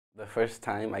The first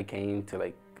time I came to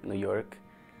like New York,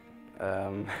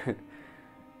 um,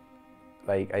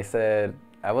 like I said,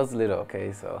 I was little,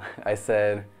 okay, so I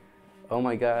said, "Oh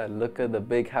my God, look at the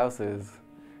big houses,"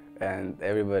 and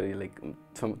everybody like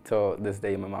till this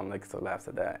day, my mom like still laughs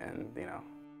at that, and you know,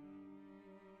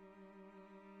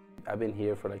 I've been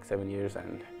here for like 7 years,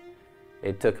 and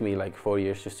it took me like 4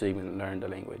 years just to even learn the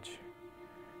language,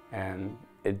 and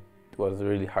it was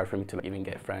really hard for me to like, even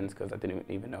get friends because I didn't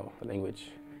even know the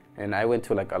language. And I went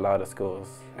to like a lot of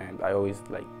schools, and I always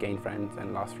like gained friends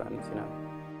and lost friends, you know.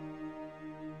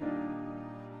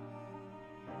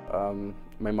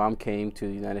 My mom came to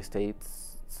the United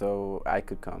States so I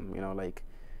could come, you know, like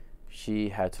she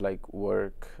had to like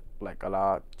work like a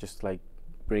lot, just like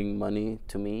bring money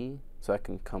to me so I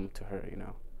can come to her, you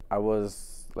know. I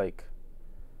was like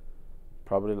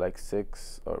probably like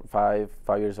 5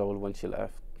 years old when she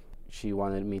left. She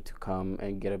wanted me to come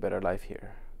and get a better life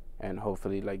here and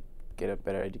hopefully like get a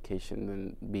better education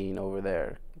than being over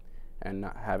there and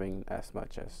not having as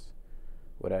much as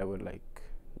what I would like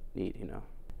need, you know.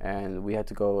 And we had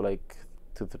to go like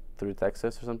through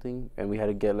Texas or something, and we had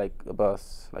to get like a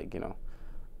bus, like, you know.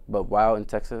 But while in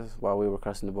Texas, while we were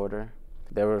crossing the border,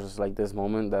 there was like this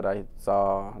moment that I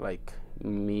saw like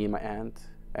me and my aunt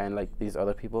and like these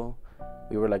other people.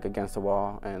 We were like against the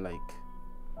wall,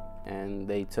 and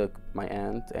they took my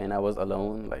aunt, and I was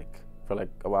alone like for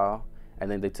like a while, and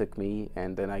then they took me,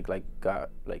 and then I like got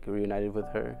like reunited with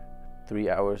her 3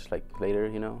 hours like later,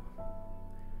 you know.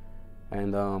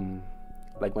 And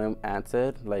like my aunt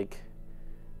said, like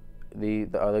the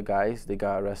other guys, they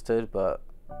got arrested, but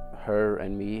her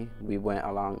and me, we went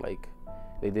along, like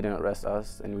they didn't arrest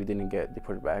us and we didn't get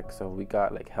deported back, so we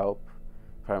got like help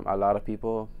from a lot of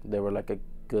people. There were like a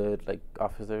good like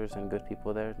officers and good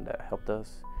people there that helped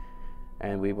us,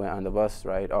 and we went on the bus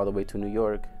ride all the way to New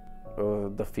York.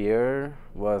 The fear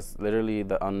was literally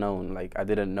the unknown. Like I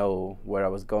didn't know where I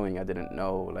was going. I didn't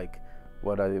know like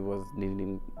what I was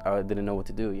needing. I didn't know what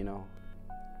to do, you know.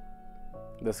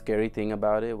 The scary thing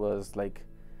about it was like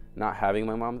not having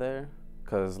my mom there,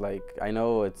 because like I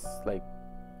know it's like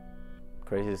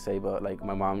crazy to say, but like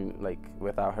my mom, like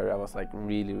without her I was like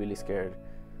really scared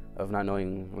of not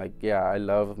knowing. Like yeah, I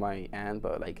love my aunt,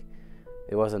 but like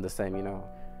it wasn't the same, you know.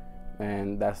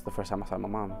 And that's the first time I saw my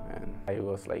mom, and I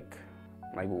was like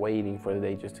waiting for the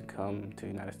day just to come to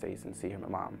the United States and see her, my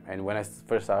mom. And when I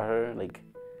first saw her, like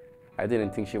I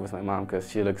didn't think she was my mom because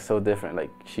she looked so different.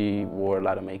 Like she wore a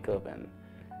lot of makeup, and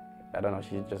I don't know,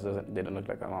 she just didn't look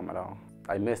like my mom at all.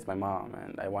 I missed my mom,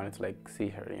 and I wanted to like see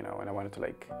her, you know, and I wanted to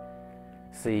like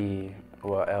see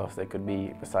what else there could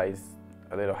be besides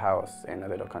a little house in a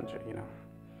little country, you know.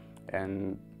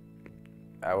 And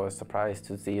I was surprised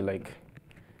to see like,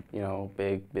 you know,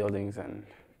 big buildings and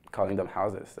calling them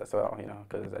houses as well, you know,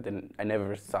 because I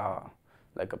never saw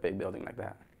like a big building like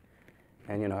that.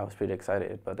 And you know, I was pretty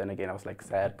excited, but then again I was like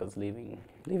sad because leaving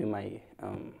my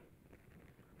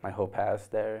my whole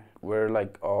past there. We're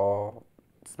like all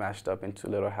smashed up into a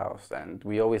little house, and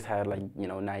we always had like, you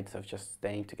know, nights of just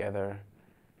staying together.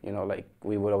 You know, like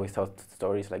we would always tell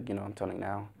stories like, you know, I'm telling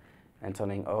now, and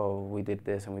telling, oh, we did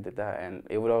this and we did that, and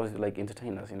it would always like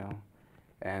entertain us, you know.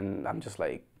 And I'm just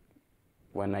like,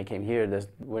 when I came here,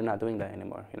 we're not doing that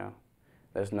anymore, you know.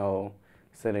 There's no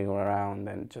sitting around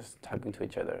and just talking to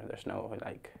each other. There's no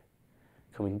like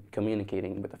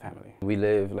communicating with the family. We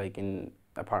live like in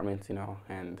apartments, you know,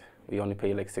 and we only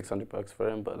pay like $600 for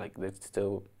them, but like it's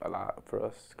still a lot for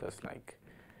us because like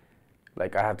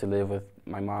I have to live with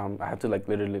my mom. I have to like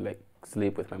literally like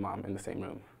sleep with my mom in the same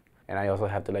room, and I also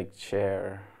have to like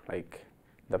share like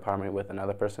the apartment with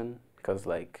another person because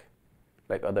like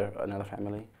another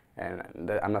family. And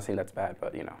I'm not saying that's bad,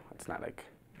 but you know, it's not like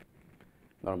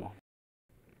normal.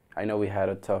 I know we had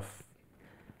a tough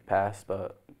past,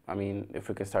 but I mean, if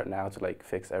we could start now to like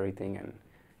fix everything and,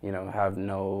 you know, have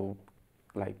no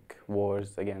like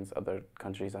wars against other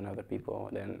countries and other people,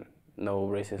 then no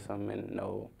racism and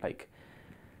no like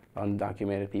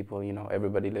undocumented people, you know,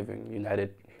 everybody living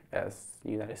united as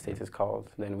United States is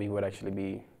called, then we would actually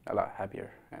be a lot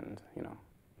happier. And you know,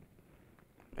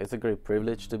 it's a great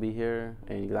privilege to be here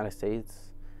in the United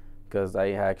States because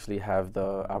I actually have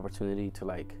the opportunity to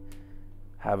like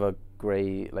have a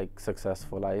great like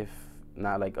successful life,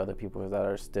 not like other people that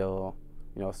are still,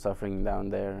 you know, suffering down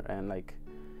there.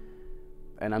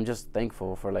 And I'm just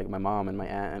thankful for like my mom and my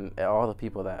aunt and all the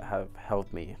people that have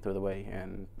helped me through the way,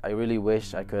 and I really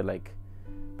wish I could like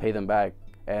pay them back,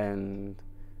 and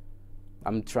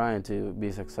I'm trying to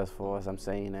be successful, as I'm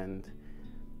saying, and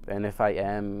if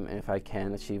I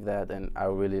can achieve that, then I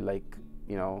really like,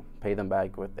 you know, pay them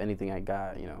back with anything I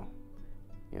got, you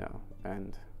know,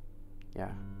 and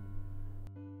yeah.